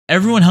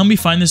Everyone help me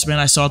find this man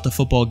I saw at the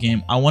football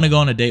game. I want to go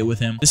on a date with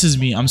him. This is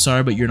me. I'm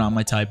sorry, but you're not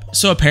my type.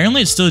 So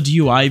apparently it's still a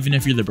DUI even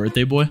if you're the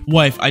birthday boy.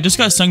 Wife, I just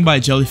got stung by a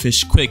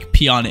jellyfish. Quick,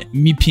 pee on it.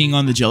 Me peeing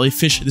on the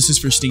jellyfish. This is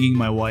for stinging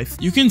my wife.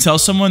 You can tell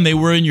someone they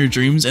were in your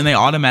dreams and they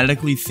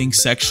automatically think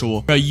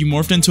sexual. Bro, you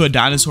morphed into a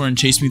dinosaur and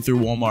chased me through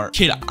Walmart.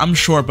 Kid, I'm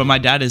short, but my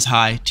dad is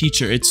high.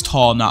 Teacher, it's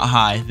tall, not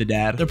high. The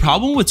dad. The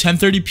problem with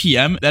 10:30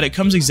 p.m. that it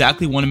comes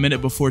exactly 1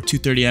 minute before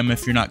 2:30 a.m.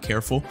 if you're not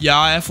careful. Yeah,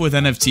 I F with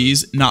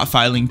NFTs, not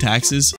filing taxes.